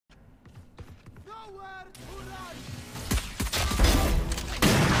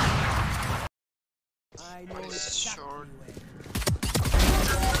I know it's short.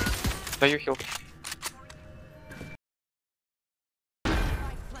 Play your heal.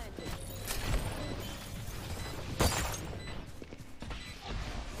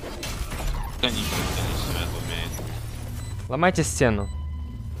 Ломайте стену.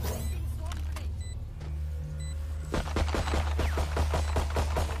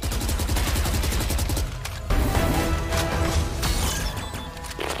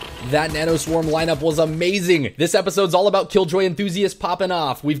 That Nonoswarm lineup was amazing. This episode's all about Killjoy enthusiasts popping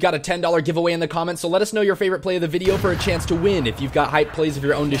off. We've got a $10 giveaway in the comments, so let us know your favorite play of the video for a chance to win. If you've got hype plays of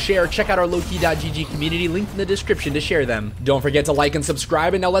your own to share, check out our lowkey.gg community, linked in the description to share them. Don't forget to like and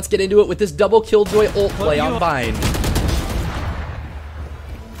subscribe, and now let's get into it with this double Killjoy ult play on Vine.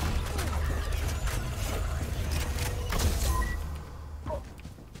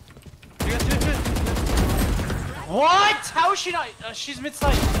 What? How is she not? She's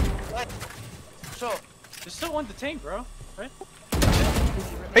mid-side. So, there's still one to tank, bro. Right?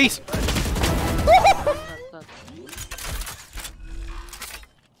 Peace!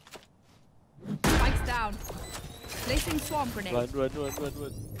 Spikes down. Placing swarm grenade. Run.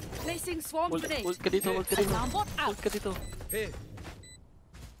 Placing swarm grenade. Huwag ka dito, huwag ka dito. Alarm bot out. Huwag ka dito.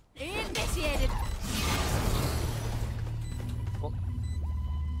 Initiated.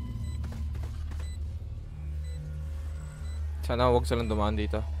 Sana huwag silang dumaan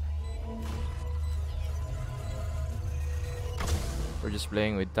dito. We're just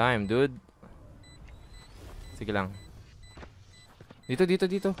playing with time, dude. Sige lang.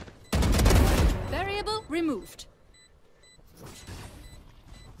 Dito. Variable removed.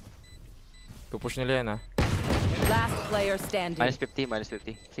 Pupush nila yan, ha. Last player standing. Minus 50.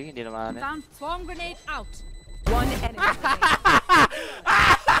 Sige, hindi naman. Found swarm grenade out. One enemy.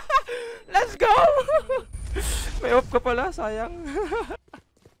 Let's go! May off ka pala, sayang.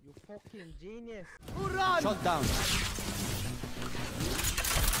 You fucking genius. Shot down.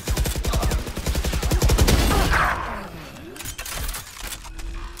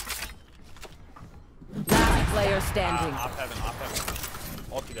 Last player standing. Off heaven.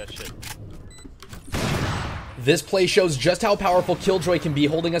 Ulti that shit. This play shows just how powerful Killjoy can be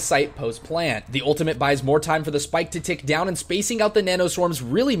holding a site post-plant. The ultimate buys more time for the spike to tick down, and spacing out the Nonoswarms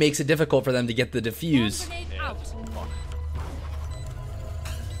really makes it difficult for them to get the defuse. Yeah, fuck.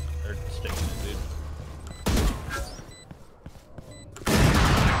 They're sticking it, dude.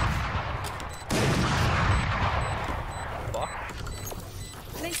 Fuck.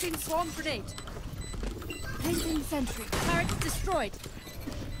 Placing swarm grenade. Placing sentry. Turret destroyed.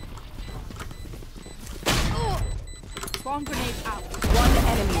 Swarm grenade out. One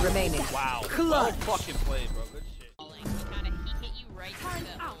enemy remaining. Wow. Well fucking played, bro. Good shit. He hit you right through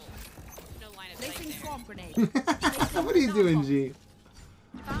the out. no line of Placing sight swarm grenade. What are you doing, G?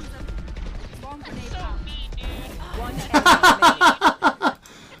 Found them. Swarm grenade so out. mean, dude. One enemy remaining.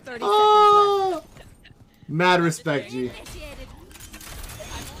 30 seconds left. Mad respect, G. Initiated.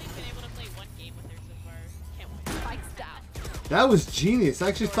 I've only been able to play one game with her so far. Can't wait. Spikes down. That was genius. I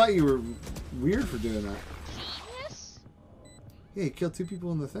actually thought you were weird for doing that. Genius? Yeah, you killed 2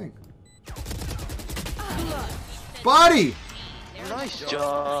 people in the thing. Buddy! Nice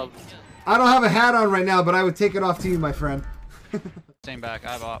job. I don't have a hat on right now, but I would take it off to you, my friend. Same back.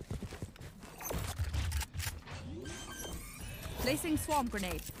 I have op. Placing swarm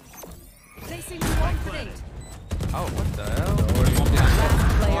grenade. Placing swarm grenade. Oh, what the hell?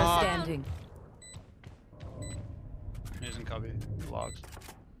 Last player standing. Using cubby. Logs.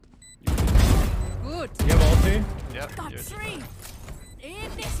 Good. You have ulti? Yep. Got yours. 3.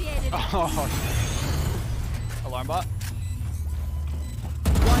 Initiated. Oh. Alarm bot?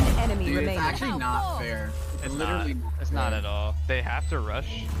 One enemy Dude, remaining. it's actually not fair. It's literally not. It's not at all. They have to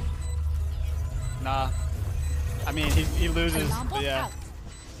rush. Nah. I mean, he loses. Alarm bot Yeah. out.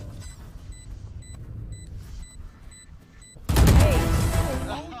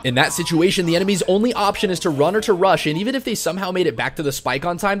 In that situation, the enemy's only option is to run or to rush, and even if they somehow made it back to the spike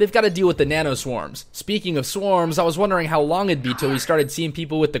on time, they've got to deal with the Nonoswarms. Speaking of swarms, I was wondering how long it'd be till we started seeing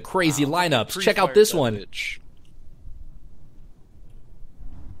people with the crazy lineups. Check out this one.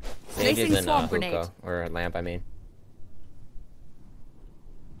 Placing swarm grenade. Hookah, or lamp, I mean.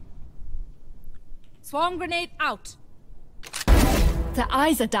 Swarm grenade out. The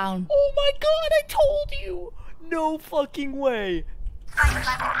eyes are down. Oh my god, I told you! No fucking way!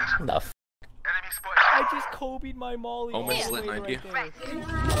 The f. I just Kobe'd my molly. Almost lit 90. Right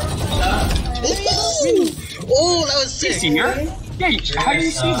Oh, that was sick. You see her? Yeah, how did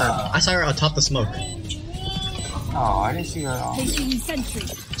you see her? I saw her atop the smoke. Oh, I didn't see her at all. Placing sentry.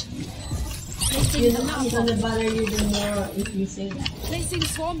 Placing alarm It's bomb. gonna bother you the more if you say that. Placing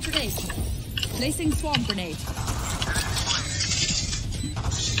swarm grenade. Placing swarm grenade.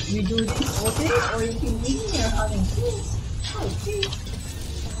 You do this, okay? Or you can leave me or having this. Okay.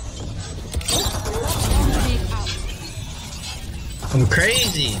 Swarm grenade out. I'm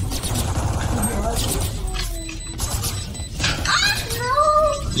crazy.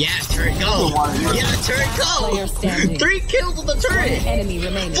 Yeah, turret go. Yeah, turret Player go. standing. 3 kills on the turret. Enemy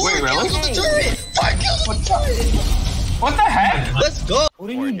remaining. 4 kills on the turret. 5 kills on the turret. What the heck? Let's go. What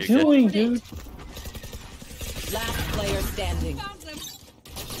are you doing, dude? Last player standing. Found them.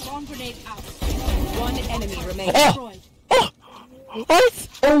 Swarm grenade out. One enemy remaining. Oh! What?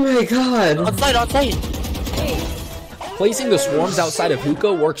 Oh my god. Outside. Placing the swarms outside of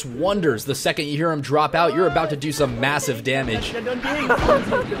hookah works wonders. The second you hear him drop out, you're about to do some massive damage. Right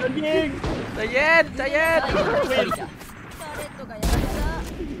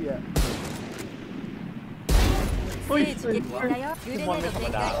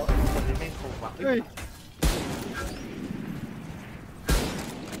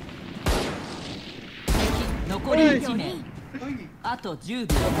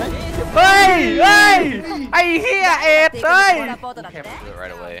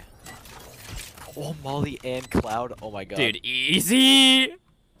away. Oh, Molly and Cloud. Oh my god. Dude, easy.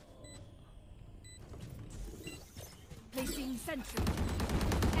 Placing sentry.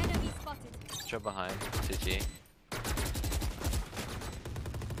 Enemy spotted. Jump behind. CT.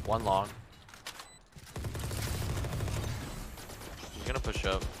 One long. He's gonna push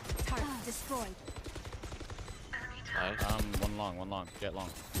up. Turret destroyed. Nice. One long. Get long.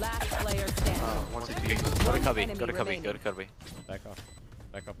 Last player standing. One CT. Go to cubby. Go to cubby. Go to cubby. Back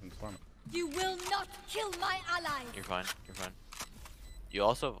up and storm it. You will not kill my allies. You're fine. You're fine. You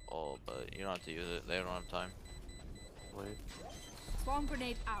also have ult, but you don't have to use it. They don't have time. Wait. Swarm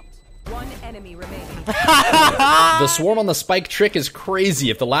grenade out. One enemy remaining. The swarm on the spike trick is crazy.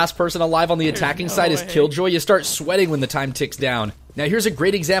 If the last person alive on the attacking side is Killjoy, you start sweating when the time ticks down. Now here's a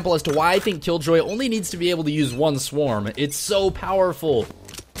great example as to why I think Killjoy only needs to be able to use one swarm. It's so powerful.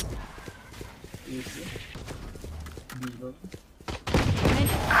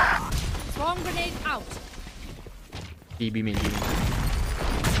 Swarm grenade out. DB me.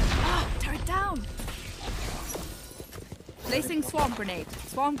 Ah, turret down. Placing swarm grenade.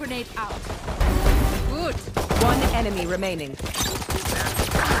 Swarm grenade out. Good. One enemy remaining.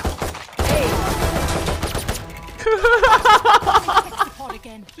 Hey. Pot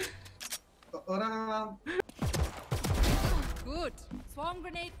again. Good. Swarm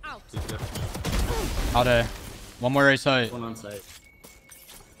grenade out. Out there. One more right side. One on site.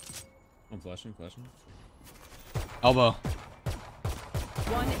 I'm flashing. Elbow.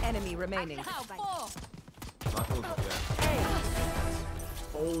 One enemy remaining.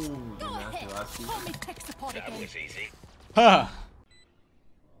 Oh, nasty last piece. Call me Texapod again. Ha!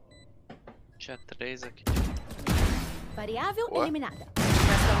 Chat 3 aqui. Variável Boa. eliminada.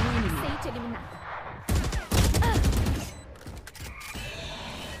 State eliminada.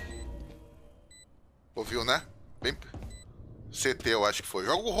 Ouviu, né? Bem... CT, eu acho que foi.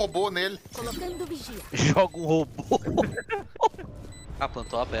 Joga um robô nele. Colocando vigia. Joga um robô. Ah,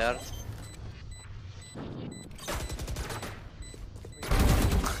 plantou aberto.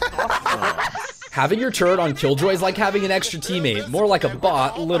 Having your turret on Killjoy is like having an extra teammate. More like a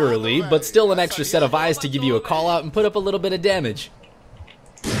bot, literally, but still an extra set of eyes to give you a call out and put up a little bit of damage.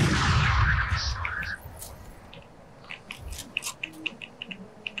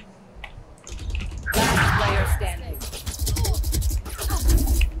 Last player standing.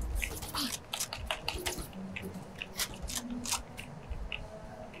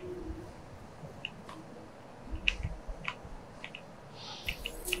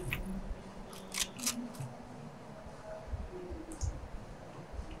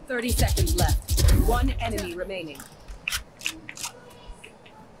 30 seconds left. One enemy remaining.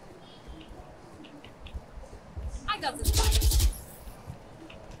 I got this fight.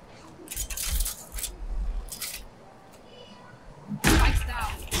 Spike's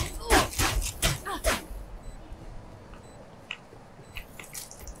down.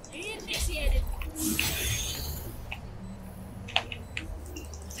 Initiated.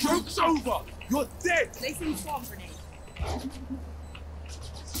 Joke's over! You're dead! Placing swarm grenade.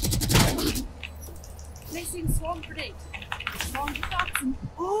 Placing swarm grenade. Swarm toxin.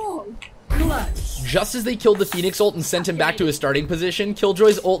 Oh! Clutch. Just as they killed the Phoenix ult and sent him back to his starting position,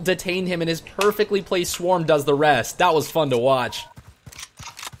 Killjoy's ult detained him and his perfectly placed swarm does the rest. That was fun to watch.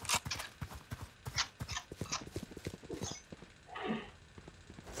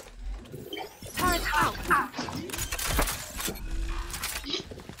 Turret out.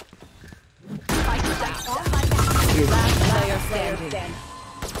 Last player standing.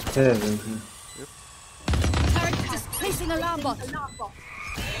 Turret just placing alarm bot.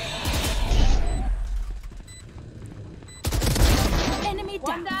 Enemy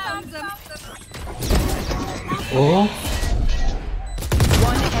down. Oh.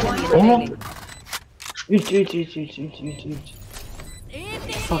 One enemy remaining.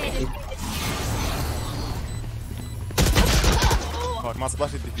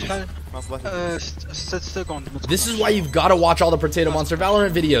 This is why you've got to watch all the Protatomonster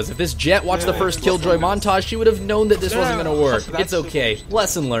Valorant videos. If this Jet watched the first Killjoy montage, she would have known that this wasn't gonna work. It's okay.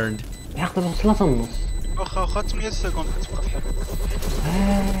 Lesson learned.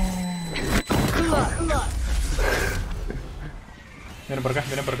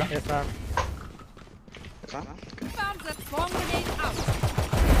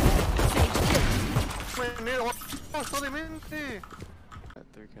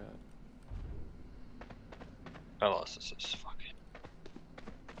 I lost this. Fuck.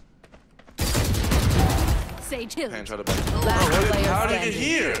 Sage Hill. How did it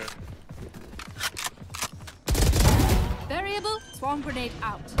here? Variable swarm grenade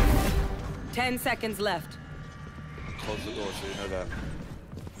out. 10 seconds left. Close the door so you know that.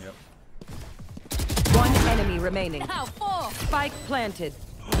 Yep. One enemy remaining. Now, spike planted.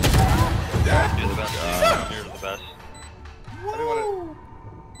 You're the best. You're the best. Woo!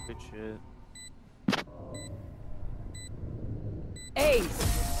 Good shit. Ace.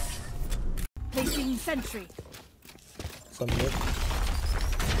 Placing sentry.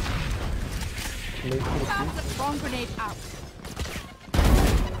 Bomb grenade out.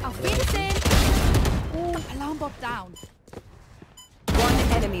 Auf Wiedersehen. Ooh, alarm bot down. One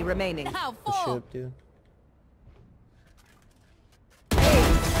enemy remaining. Now,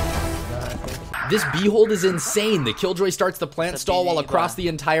 This B-hold is insane. The Killjoy starts the plant stall while across the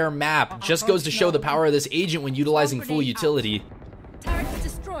entire map. Just goes to show the power of this agent when utilizing full utility. Turret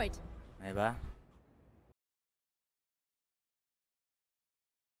destroyed. Diba?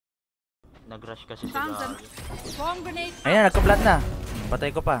 Nag-rush kasi sila. Bomb grenade. Ayan, nagka-plant na.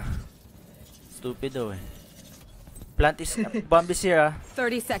 Patay ko pa. Stupido eh. Plant is... bomb is here ah.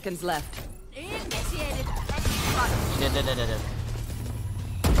 30 seconds left. Initiated. Dead.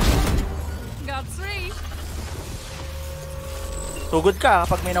 Got 3. Tugod ka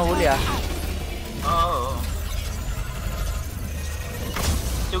kapag may nahuli ah. Oo.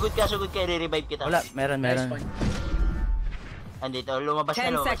 Sugod ka, i-revive kita. Wala, meron. Andito, lumabas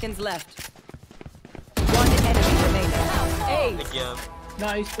na 10 seconds left. One enemy remaining. Hey. Good job.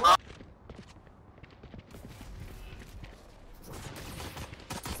 Nice.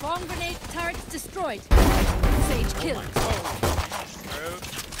 Bomb grenade turret destroyed. Sage killed.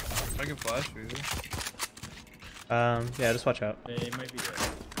 I can flash for you. Yeah, just watch out. It might be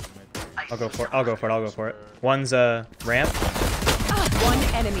I'll go for it. One's ramp. One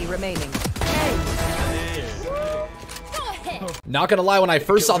enemy remaining. Not gonna lie, when I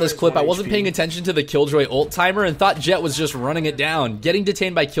first saw this clip, I wasn't paying attention to the Killjoy ult timer and thought Jet was just running it down. Getting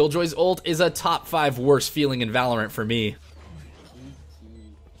detained by Killjoy's ult is a top 5 worst feeling in Valorant for me.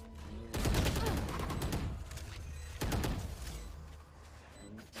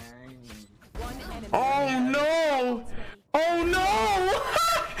 Oh no! Oh no!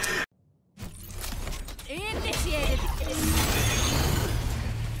 Initiated.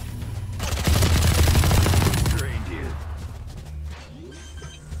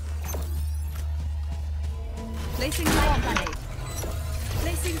 Placing swarm grenade.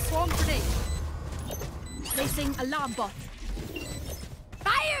 Placing swarm grenade. Placing alarm bot.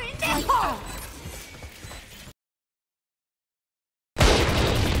 Fire in the hole!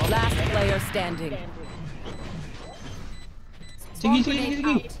 Last player standing. Sige.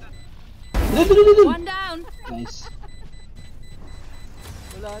 One down. Nice.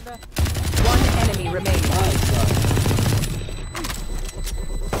 One enemy remaining.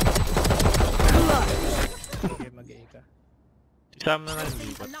 Isama na lang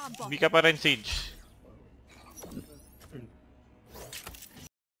lipat. Hindi ka pa rin Sage.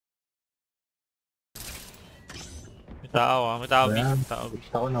 May tao B.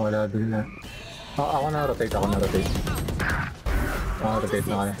 Ako na, wala dun na. Ako na rotate. Rotate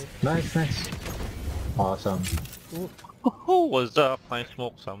na kaya. Nice. Awesome. What's up? Nice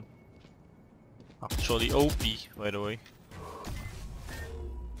smoke some. Actually OP, by the way.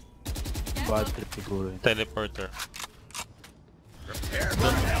 Bad trip siguro yun. Teleporter.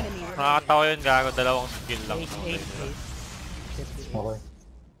 Nakakatawa yun, gago. Dalawang skill lang. Okay.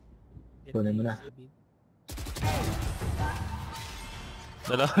 Kunin mo na.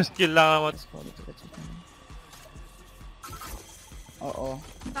 Dalawang skill lang naman. Oo.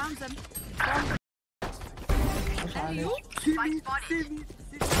 Found them. Alley-oop.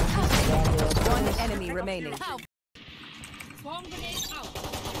 One enemy remaining. Swarm grenade out.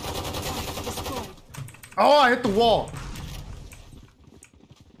 Destroyed. Oh, I hit the wall.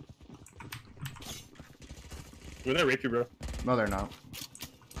 Will they rape you, bro? No, they're not.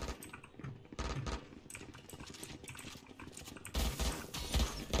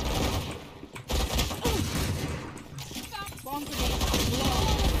 Swarm grenade.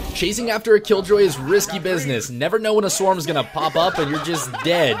 Chasing after a Killjoy is risky business. Never know when a swarm's gonna pop up and you're just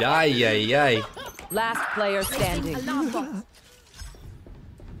dead. Ay, ay, ay. Last player standing. Alarm bot.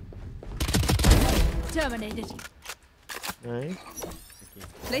 Terminated. Nice.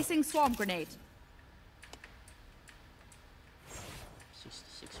 Placing swarm grenade.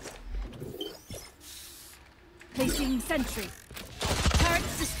 66. Placing sentry.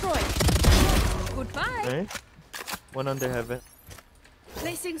 Turrets destroyed. Goodbye. Nice. One under heaven.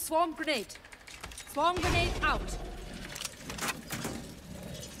 Placing swarm grenade. Swarm grenade out.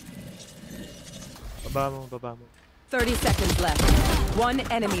 Baba mo, baba mo. 30 seconds left. One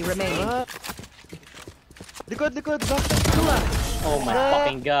enemy remaining. Likod, likod, back. Oh my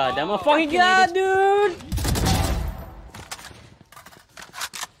fucking god. I'm a fucking god, dude!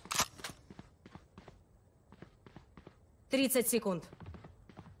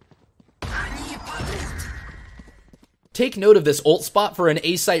 Take note of this ult spot for an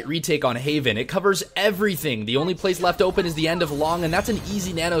A-site retake on Haven. It covers everything. The only place left open is the end of long, and that's an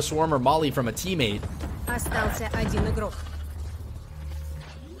easy Nonoswarm or Molly from a teammate. Остался один игрок.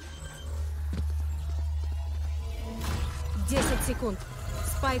 10 секунд.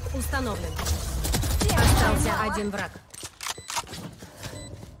 Спайк установлен. Остался один враг.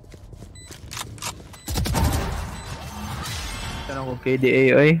 Tanong ko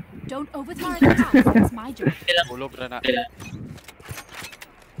KDA, oy. Don't overthrow the house. It's my job. Ulog na na.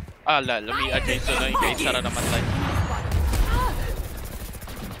 Lumi adjacent na yung guys. Sara naman tayo.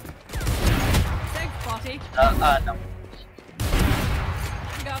 Thanks, Spotty. No.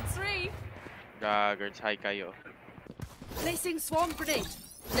 Got 3. Gaggers, hi kayo. Placing swarm grenade.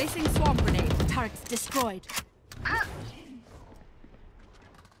 Placing swarm grenade. Turrets destroyed.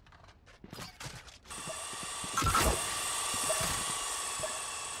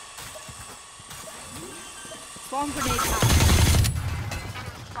 Swarm grenade out.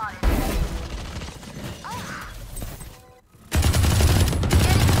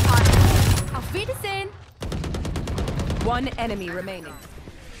 Auf Wiedersehen. One enemy remaining.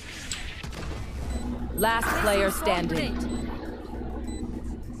 Last player standing.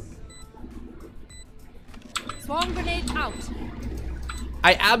 Swarm grenade out.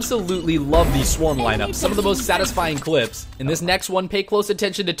 I absolutely love these swarm lineups, some of the most satisfying clips. In this next one, pay close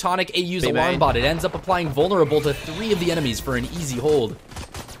attention to Tonic AU's alarm bot. It ends up applying vulnerable to 3 of the enemies for an easy hold.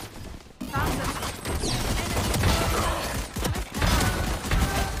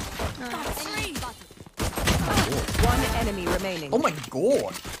 One enemy remaining. Oh my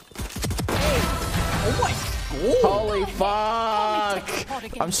god. Oh my god. Holy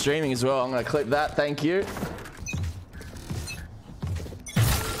fuck. I'm streaming as well. I'm gonna clip that. Thank you.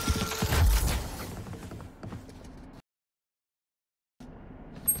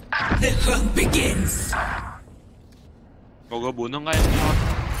 The hunt begins. Magubunong ka yung shot.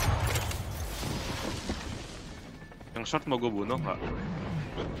 Yung shot magubunong ka.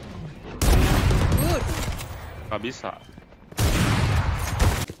 Good. Kabisa.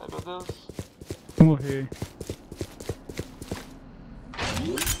 Morrer.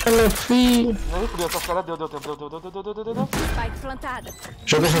 Ela fi. Spike plantada.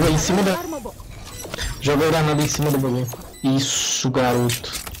 Joga em cima da. Joga a granada em cima do bagulho. Isso, garoto.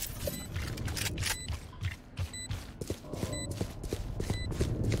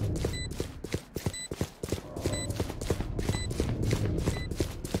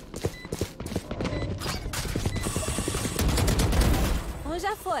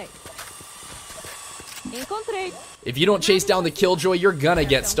 Já foi. Encontrei. If you don't chase down the Killjoy, you're gonna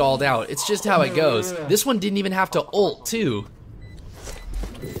get stalled out. It's just how it goes. This one didn't even have to ult, too.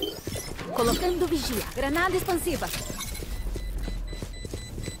 Colocando vigia. Granada expansiva.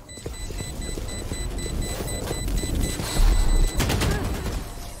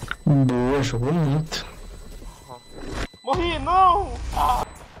 Boa, jogou muito. Morri, não!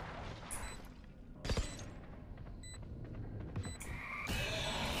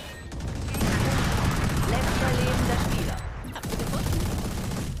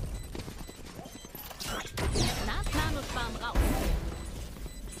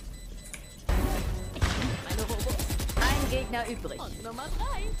 Gegner übrig. Und Nummer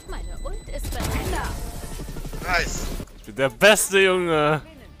 3. Meine Ult ist beendet. Nice. Der Beste, Junge.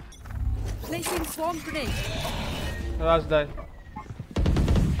 Placing swarm grenade. Last die.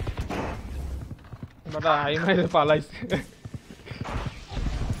 Mata, I might have paralyzed.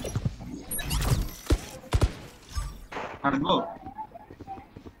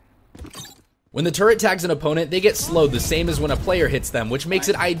 When the turret tags an opponent, they get slowed the same as when a player hits them, which makes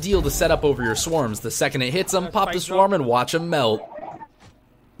it ideal to set up over your swarms. The second it hits them, pop the swarm and watch them melt.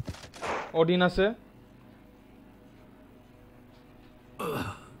 Odin ase.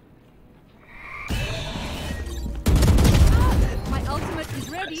 My ultimate is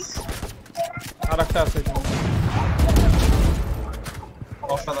ready.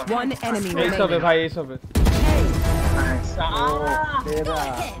 One enemy Ace remaining. of it, bhai, ace of it. Nice.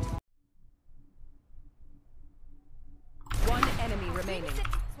 One enemy remaining.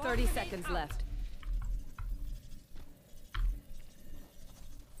 30 seconds left.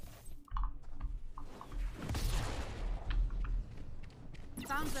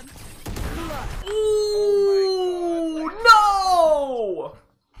 Found them. Ooh, no!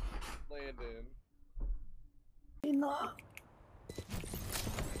 Landon.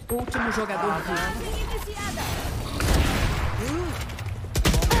 Último jogador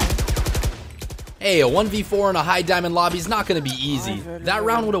Hey, a 1v4 in a high diamond lobby is not going to be easy. That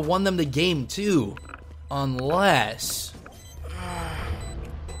round would have won them the game too. Unless...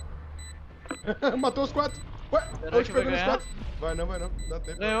 Matou os 4. Ué, eu te pegando os 4. Vai não, dá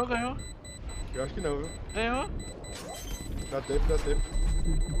tempo. Ganhou. Eu acho que não, viu? Ganhou. Dá tempo.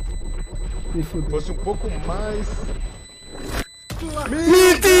 Se fosse um pouco mais...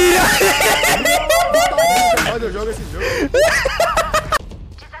 Mentira! Olha, eu jogo esse jogo.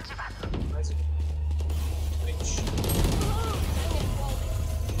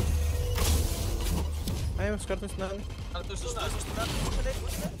 Ai, os caras estão ensinando.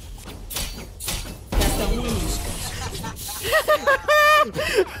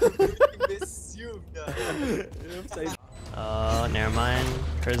 Never mind.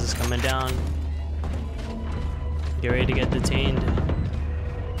 Curse is coming down. Get ready to get detained.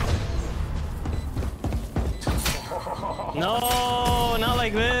 No, not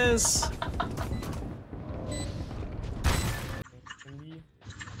like this.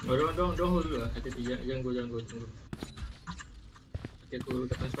 Don't hold dulu lah. Jangan go. Tunggu. Okay, aku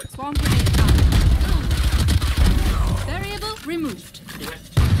tekan spike. Swarm grenade out. Variable removed.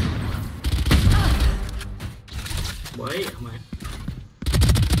 Baik, aman.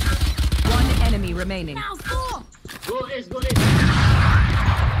 One enemy remaining. Now swarm. Go Ace.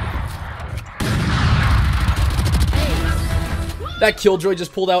 That Killjoy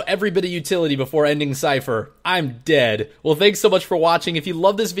just pulled out every bit of utility before ending Cypher. I'm dead. Well, thanks so much for watching. If you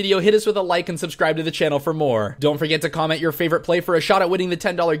love this video, hit us with a like and subscribe to the channel for more. Don't forget to comment your favorite play for a shot at winning the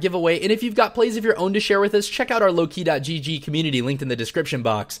 $10 giveaway. And if you've got plays of your own to share with us, check out our lowkey.gg community linked in the description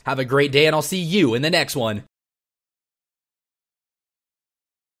box. Have a great day, and I'll see you in the next one.